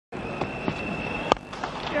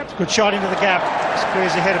Yep. Good shot into the gap.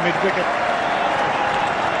 Squares ahead of mid-wicket.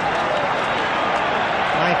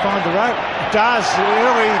 May find the rope. It does.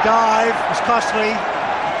 Early dive was costly.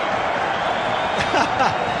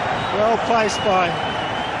 Well placed by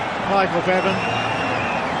Michael Bevan.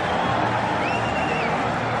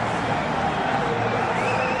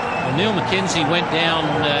 Well, Neil Mckenzie went down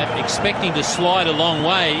expecting to slide a long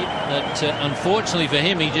way, but unfortunately for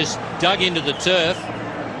him, he just dug into the turf.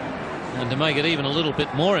 And to make it even a little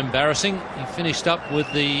bit more embarrassing, he finished up with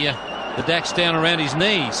the dacks down around his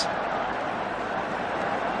knees.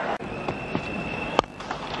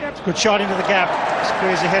 Yep. Good shot into the gap.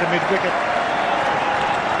 Squares ahead of mid-wicket.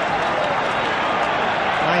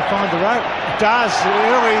 May find the rope. It does.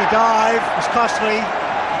 Early dive was costly.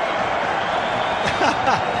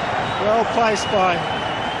 Well placed by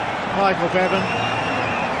Michael Bevan.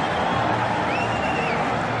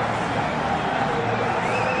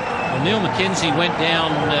 Well, Neil Mckenzie went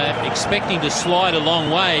down expecting to slide a long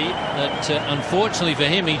way, but unfortunately for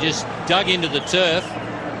him, he just dug into the turf.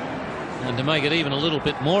 And to make it even a little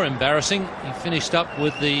bit more embarrassing, he finished up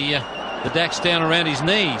with the dacks down around his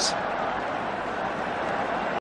knees.